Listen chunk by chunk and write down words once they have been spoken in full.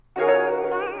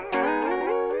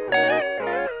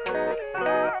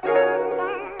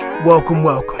Welcome.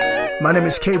 My name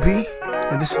is KB,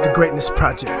 and this is the Greatness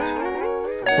Project,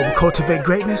 where we cultivate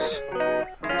greatness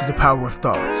through the power of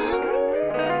thoughts.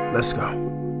 Let's go.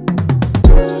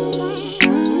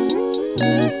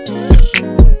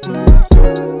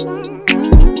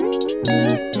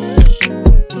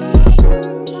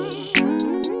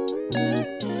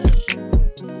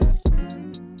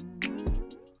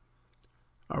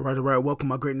 All right. Welcome,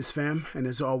 my Greatness fam. And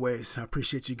as always, I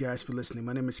appreciate you guys for listening.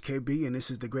 My name is KB, and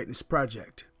this is the Greatness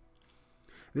Project.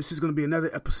 This is going to be another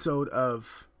episode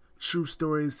of true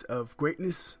stories of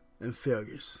greatness and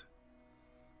failures.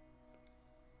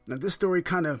 Now, this story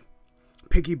kind of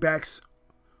piggybacks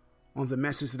on the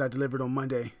message that I delivered on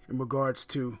Monday in regards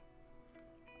to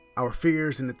our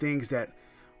fears and the things that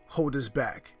hold us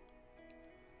back.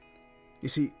 You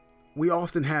see, we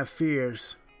often have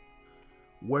fears,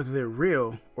 whether they're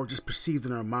real or just perceived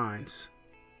in our minds.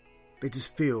 They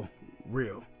just feel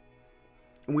real.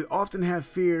 And we often have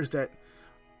fears that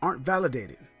aren't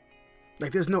validated.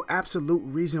 Like there's no absolute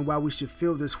reason why we should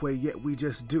feel this way, yet we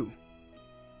just do.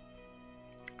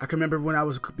 I can remember when I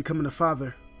was becoming a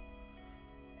father,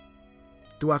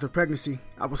 throughout the pregnancy,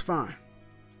 I was fine.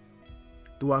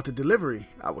 Throughout the delivery,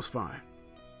 I was fine.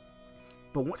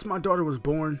 But once my daughter was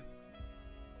born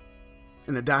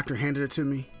and the doctor handed her to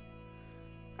me,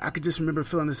 I could just remember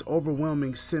feeling this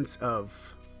overwhelming sense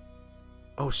of,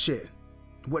 oh shit,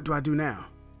 what do I do now?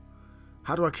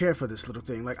 How do I care for this little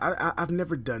thing? Like, I've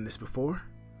never done this before.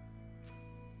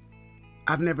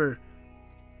 I've never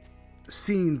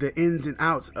seen the ins and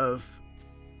outs of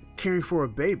caring for a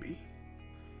baby.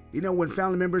 You know, when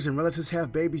family members and relatives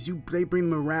have babies, they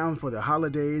bring them around for the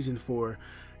holidays and for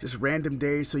just random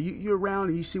days. So you're around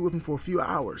and you sit with them for a few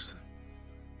hours.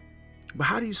 But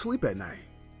how do you sleep at night?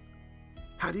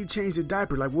 How do you change the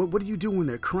diaper? Like, what do you do when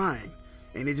they're crying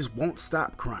and they just won't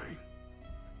stop crying?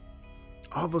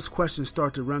 All those questions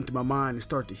start to run through my mind and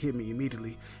start to hit me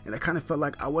immediately. And I kind of felt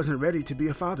like I wasn't ready to be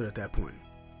a father at that point.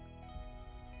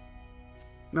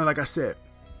 Now, like I said,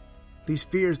 these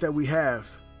fears that we have,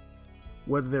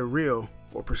 whether they're real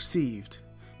or perceived,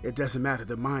 it doesn't matter.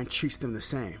 The mind treats them the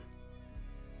same.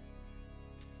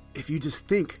 If you just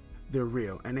think they're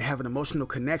real and they have an emotional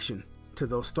connection to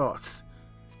those thoughts,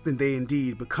 then they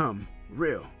indeed become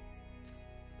real.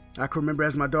 I can remember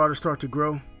as my daughter started to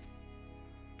grow,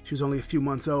 she was only a few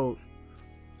months old,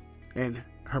 and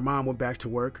her mom went back to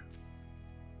work.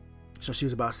 So she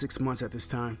was about 6 months at this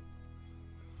time.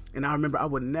 And I remember I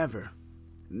would never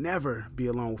be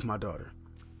alone with my daughter,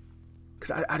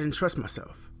 because I didn't trust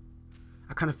myself.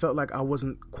 I kind of felt like I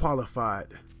wasn't qualified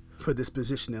for this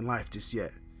position in life just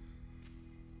yet.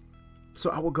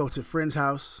 So I would go to a friend's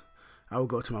house. I would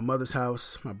go to my mother's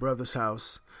house, my brother's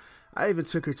house. I even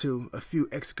took her to a few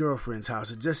ex-girlfriends'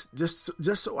 houses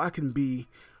just so I can be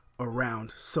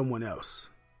around someone else.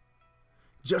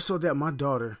 Just so that my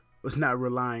daughter was not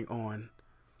relying on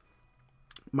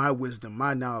my wisdom,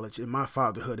 my knowledge, and my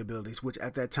fatherhood abilities, which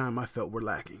at that time I felt were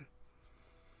lacking.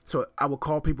 So I would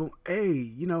call people,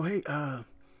 me and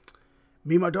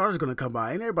my daughter's going to come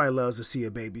by. And everybody loves to see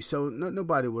a baby. So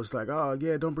nobody was like, oh,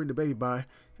 yeah, don't bring the baby by.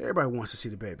 Everybody wants to see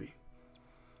the baby.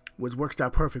 Which worked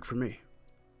out perfect for me.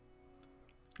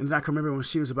 And then I can remember when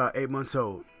she was about 8 months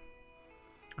old.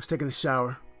 I was taking a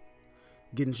shower,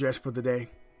 getting dressed for the day.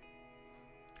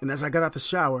 And as I got out the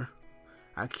shower,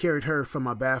 I carried her from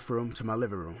my bathroom to my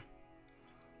living room.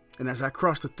 And as I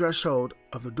crossed the threshold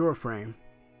of the door frame,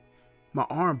 my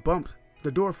arm bumped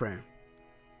the door frame.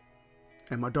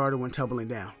 And my daughter went tumbling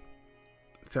down.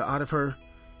 Fell out of her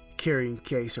carrying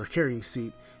case or carrying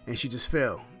seat, and she just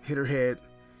fell, hit her head,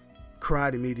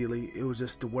 cried immediately. It was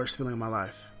just the worst feeling of my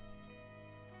life.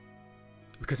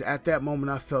 Because at that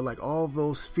moment, I felt like all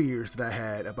those fears that I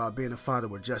had about being a father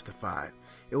were justified.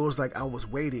 It was like I was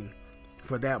waiting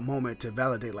for that moment to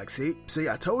validate. Like, see,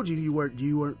 I told you you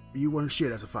weren't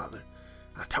shit as a father.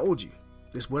 I told you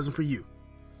this wasn't for you.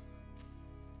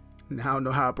 Now I don't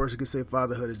know how a person can say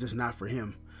fatherhood is just not for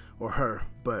him or her,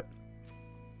 but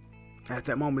at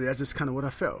that moment, that's just kind of what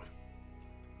I felt.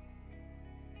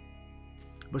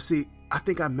 But see, I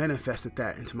think I manifested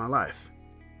that into my life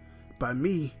by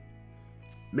me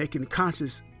making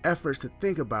conscious efforts to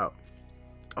think about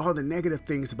all the negative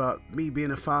things about me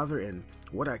being a father and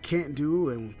what I can't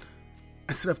do, and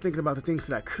instead of thinking about the things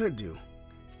that I could do,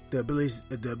 the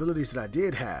abilities that I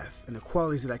did have, and the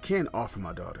qualities that I can offer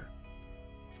my daughter.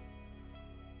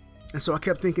 And so I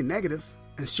kept thinking negative,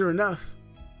 and sure enough,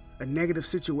 a negative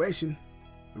situation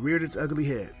reared its ugly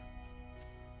head.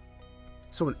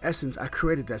 So in essence, I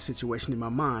created that situation in my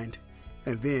mind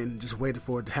and then just waited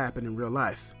for it to happen in real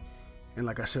life. And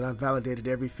like I said, I validated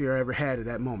every fear I ever had at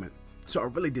that moment. So I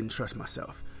really didn't trust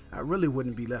myself. I really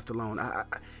wouldn't be left alone.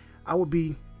 I would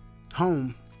be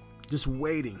home just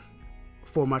waiting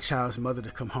for my child's mother to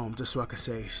come home just so I could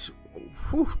say,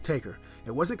 whew, take her.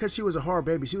 It wasn't because she was a hard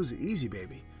baby. She was an easy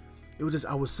baby. It was just,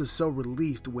 I was just so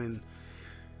relieved when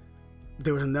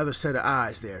there was another set of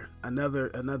eyes there,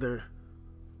 another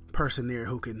person there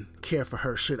who can care for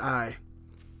her should I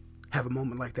have a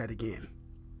moment like that again.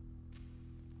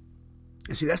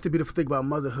 And see, that's the beautiful thing about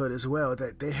motherhood as well,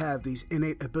 that they have these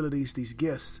innate abilities, these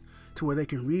gifts, to where they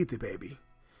can read the baby.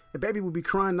 The baby would be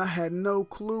crying, and I had no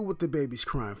clue what the baby's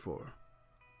crying for.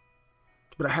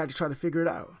 But I had to try to figure it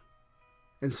out.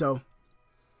 And so,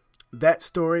 that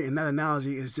story and that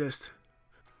analogy is just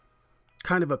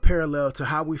kind of a parallel to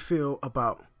how we feel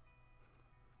about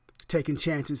taking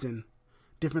chances and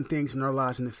different things in our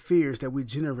lives and the fears that we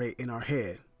generate in our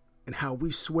head and how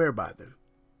we swear by them.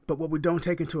 But what we don't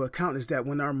take into account is that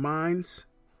when our minds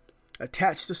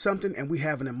attach to something and we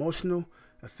have an emotional,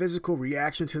 a physical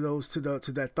reaction to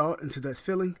that thought and to that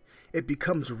feeling, it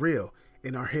becomes real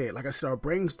in our head. Like I said, our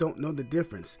brains don't know the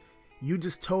difference. You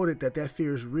just told it that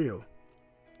fear is real.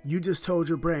 You just told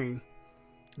your brain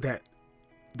that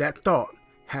thought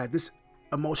had this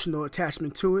emotional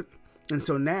attachment to it. And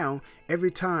so now,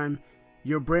 every time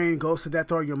your brain goes to that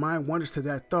thought, your mind wanders to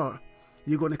that thought,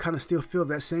 you're going to kind of still feel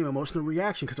that same emotional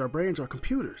reaction because our brains are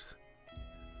computers.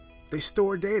 They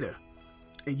store data.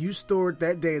 And you stored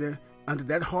that data under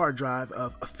that hard drive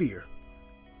of a fear.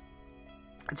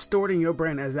 It's stored in your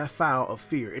brain as that file of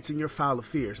fear. It's in your file of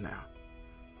fears now.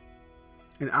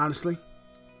 And honestly,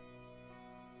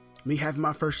 me having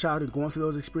my first child and going through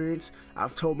those experiences,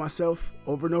 I've told myself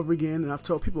over and over again, and I've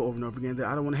told people over and over again that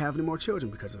I don't want to have any more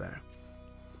children because of that.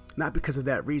 Not because of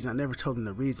that reason. I never told them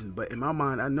the reason, but in my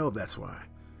mind, I know that's why.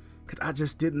 Because I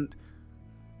just didn't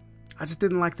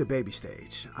like the baby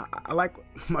stage. I like,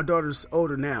 my daughter's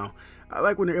older now. I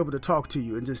like when they're able to talk to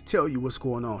you and just tell you what's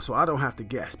going on, so I don't have to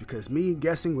guess. Because me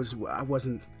guessing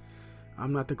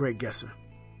I'm not the great guesser.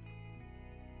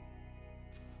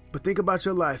 But think about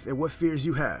your life and what fears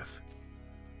you have.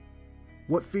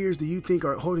 What fears do you think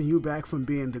are holding you back from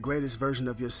being the greatest version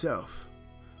of yourself?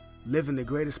 Living the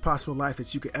greatest possible life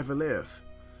that you could ever live.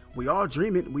 We all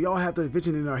dream it. We all have the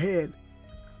vision in our head.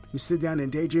 You sit down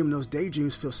and daydream, and those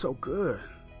daydreams feel so good.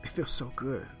 They feel so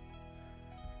good.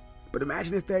 But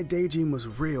imagine if that daydream was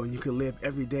real and you could live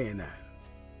every day in that.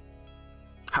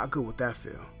 How good would that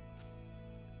feel?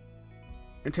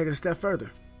 And take it a step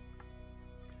further.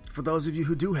 For those of you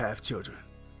who do have children,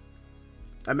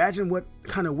 imagine what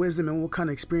kind of wisdom and what kind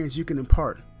of experience you can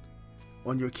impart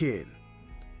on your kid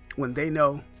when they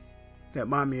know that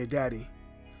mommy or daddy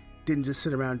didn't just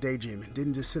sit around daydreaming,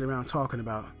 didn't just sit around talking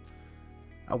about,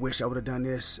 I wish I would have done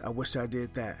this, I wish I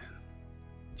did that.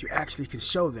 You actually can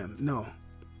show them, no,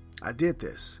 I did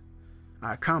this,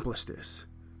 I accomplished this,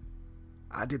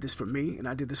 I did this for me and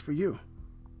I did this for you.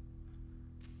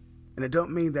 And it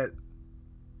don't mean that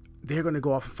they're going to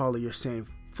go off and follow your same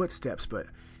footsteps, but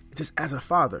just as a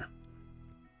father,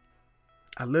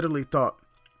 I literally thought,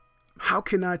 how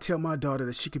can I tell my daughter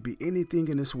that she could be anything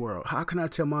in this world? How can I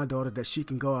tell my daughter that she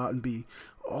can go out and be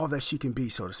all that she can be,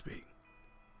 so to speak?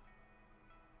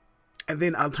 And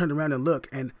then I'll turn around and look,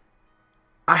 and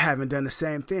I haven't done the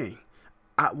same thing.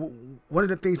 One of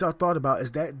the things I thought about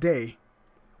is that day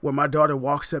where my daughter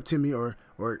walks up to me or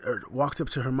walks up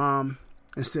to her mom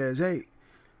and says, hey,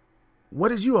 what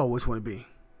did you always want to be?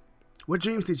 What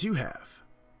dreams did you have?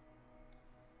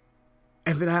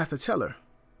 And then I have to tell her.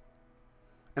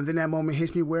 And then that moment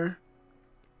hits me where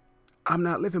I'm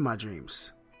not living my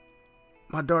dreams.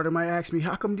 My daughter might ask me,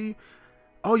 how come you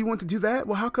want to do that?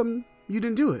 Well, how come you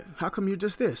didn't do it? How come you're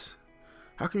just this?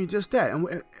 How come you're just that?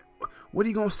 And what are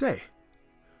you going to say?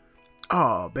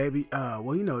 Oh, baby,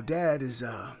 well, dad is,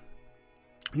 I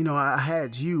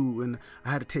had you and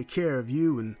I had to take care of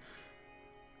you, and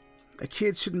a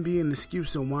kid shouldn't be an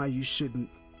excuse on why you shouldn't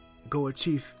go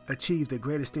achieve the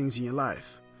greatest things in your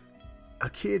life. A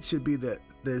kid should be the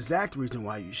exact reason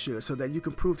why you should, so that you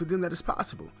can prove to them that it's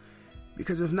possible.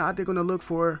 Because if not, they're going to look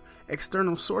for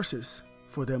external sources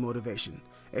for their motivation,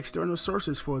 external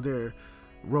sources for their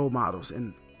role models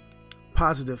and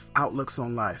positive outlooks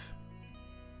on life.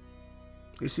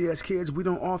 You see, as kids, we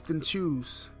don't often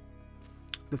choose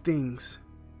the things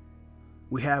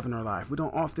we have in our life. We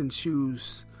don't often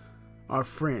choose our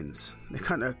friends. They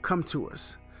kind of come to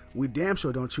us. We damn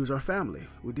sure don't choose our family.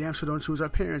 We damn sure don't choose our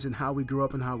parents and how we grew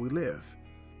up and how we live.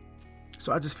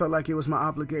 So I just felt like it was my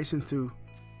obligation to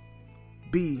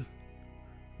be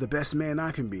the best man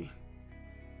I can be.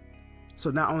 So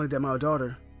not only that my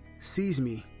daughter sees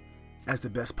me as the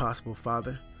best possible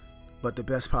father, but the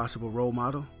best possible role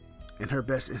model and her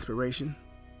best inspiration,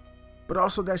 but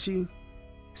also that she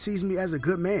sees me as a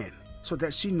good man so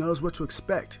that she knows what to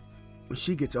expect when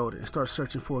she gets older and starts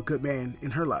searching for a good man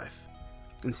in her life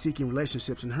and seeking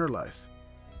relationships in her life.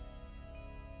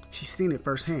 She's seen it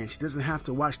firsthand. She doesn't have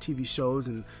to watch TV shows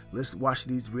and watch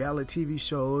these reality TV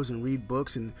shows and read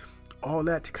books and all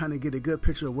that to kind of get a good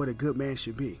picture of what a good man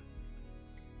should be.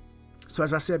 So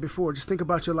as I said before, just think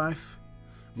about your life.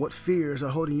 What fears are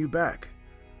holding you back?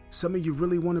 Some of you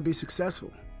really want to be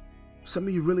successful. Some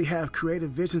of you really have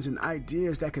creative visions and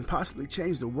ideas that can possibly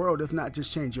change the world, if not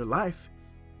just change your life.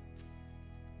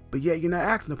 But yet you're not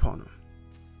acting upon them.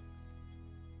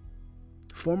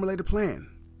 Formulate a plan.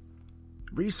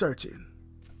 Research it.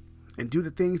 And do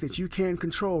the things that you can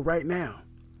control right now.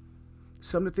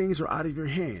 Some of the things are out of your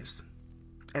hands.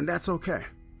 And that's okay.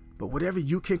 But whatever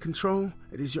you can control,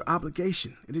 it is your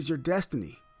obligation. It is your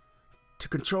destiny to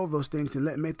control those things and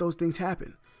make those things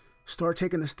happen. Start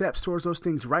taking the steps towards those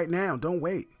things right now. Don't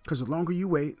wait. Because the longer you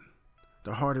wait,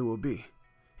 the harder it will be.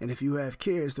 And if you have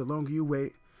kids, the longer you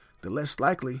wait, the less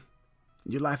likely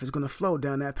your life is going to flow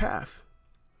down that path.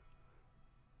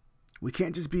 We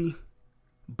can't just be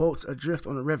boats adrift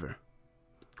on a river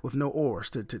with no oars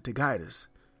to guide us.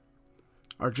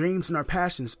 Our dreams and our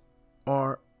passions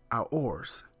are our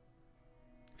oars.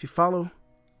 If you follow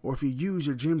or if you use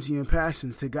your dreams and your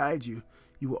passions to guide you,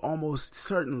 you will almost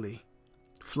certainly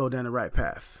flow down the right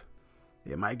path.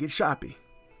 It might get choppy.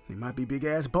 There might be big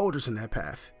ass boulders in that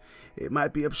path. It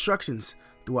might be obstructions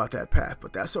throughout that path,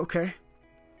 but that's okay.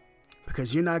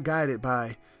 Because you're not guided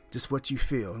by just what you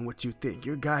feel and what you think.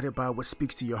 You're guided by what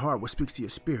speaks to your heart, what speaks to your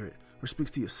spirit, what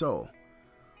speaks to your soul.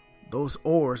 Those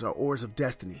oars are oars of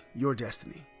destiny, your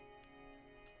destiny.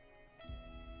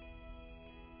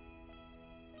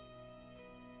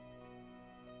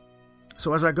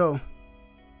 So as I go,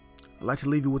 I'd like to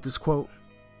leave you with this quote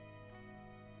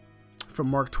from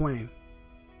Mark Twain.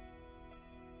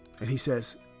 And he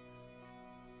says,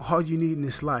 all you need in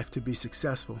this life to be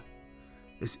successful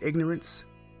is ignorance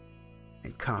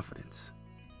and confidence.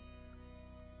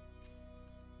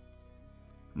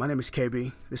 My name is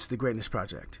KB. This is The Greatness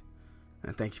Project.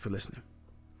 And thank you for listening.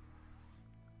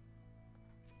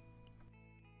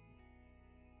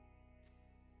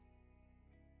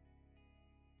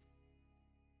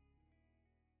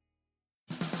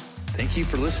 Thank you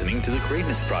for listening to The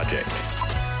Greatness Project.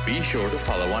 Be sure to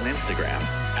follow on Instagram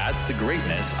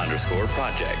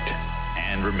 @thegreatness_project.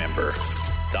 And remember,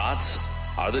 thoughts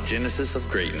are the genesis of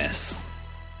greatness.